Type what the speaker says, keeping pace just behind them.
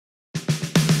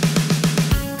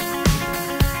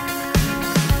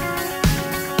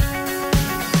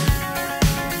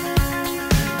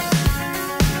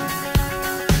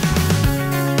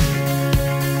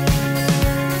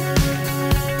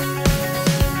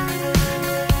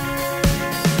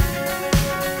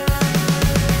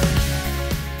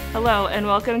Hello and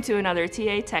welcome to another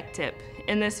TA Tech Tip.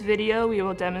 In this video, we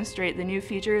will demonstrate the new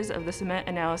features of the cement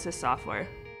analysis software.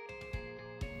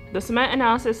 The cement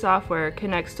analysis software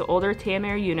connects to older TAM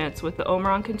Air units with the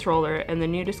Omron controller and the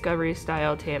new Discovery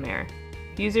style TAM Air.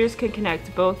 Users can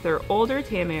connect both their older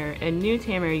TAM Air and new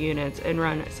TAM Air units and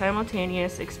run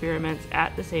simultaneous experiments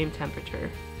at the same temperature.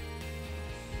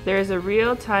 There is a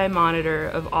real-time monitor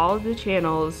of all of the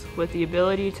channels with the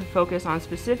ability to focus on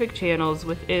specific channels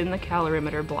within the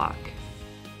calorimeter block.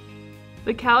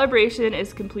 The calibration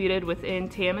is completed within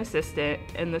TAM Assistant,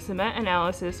 and the cement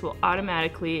analysis will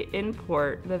automatically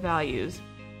import the values.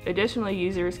 Additionally,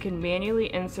 users can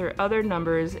manually insert other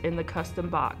numbers in the custom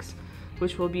box,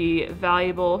 which will be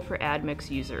valuable for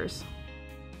AdMix users.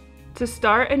 To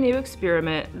start a new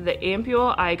experiment, the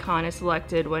ampule icon is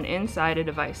selected when inside a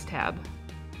device tab.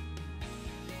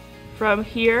 From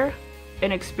here,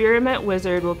 an experiment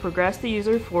wizard will progress the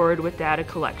user forward with data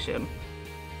collection.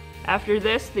 After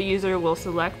this, the user will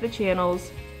select the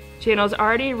channels. Channels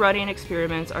already running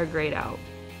experiments are grayed out.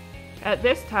 At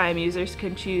this time, users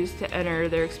can choose to enter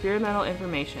their experimental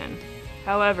information.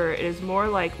 However, it is more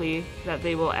likely that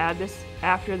they will add this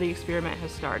after the experiment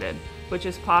has started, which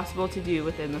is possible to do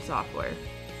within the software.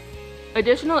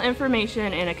 Additional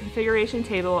information in a configuration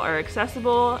table are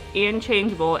accessible and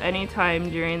changeable anytime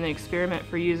during the experiment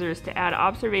for users to add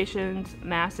observations,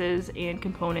 masses, and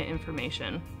component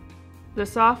information. The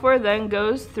software then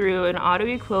goes through and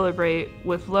auto-equilibrate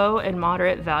with low and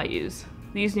moderate values.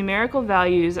 These numerical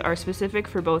values are specific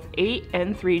for both 8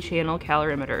 and 3 channel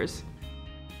calorimeters.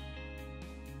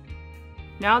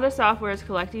 Now the software is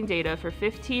collecting data for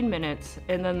 15 minutes,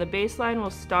 and then the baseline will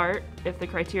start if the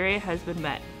criteria has been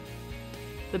met.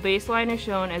 The baseline is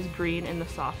shown as green in the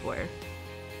software.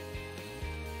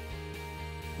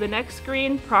 The next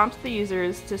screen prompts the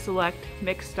users to select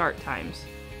mix start times.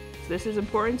 So this is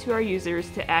important to our users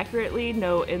to accurately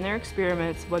note in their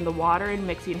experiments when the water and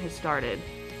mixing has started.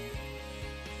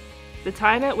 The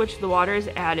time at which the water is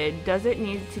added doesn't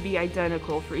need to be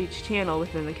identical for each channel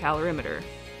within the calorimeter.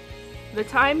 The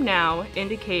time now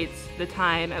indicates the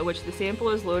time at which the sample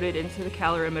is loaded into the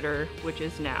calorimeter, which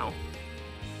is now.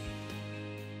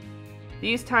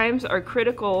 These times are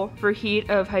critical for heat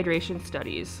of hydration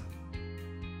studies.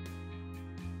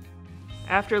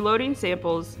 After loading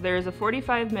samples, there is a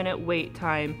 45-minute wait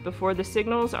time before the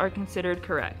signals are considered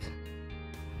correct.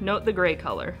 Note the gray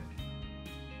color.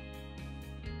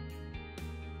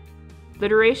 The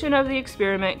duration of the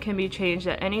experiment can be changed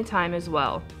at any time as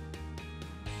well.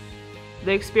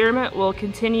 The experiment will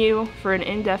continue for an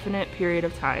indefinite period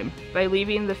of time by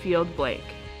leaving the field blank.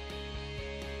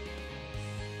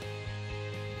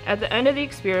 At the end of the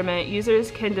experiment, users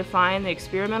can define the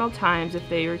experimental times if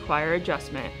they require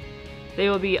adjustment. They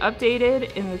will be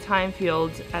updated in the time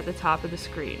fields at the top of the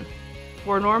screen.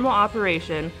 For normal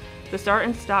operation, the start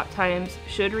and stop times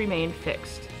should remain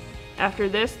fixed. After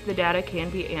this, the data can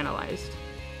be analyzed.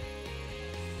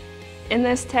 In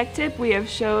this tech tip, we have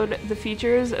showed the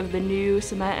features of the new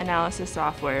cement analysis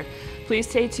software. Please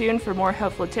stay tuned for more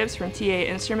helpful tips from TA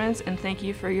Instruments, and thank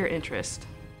you for your interest.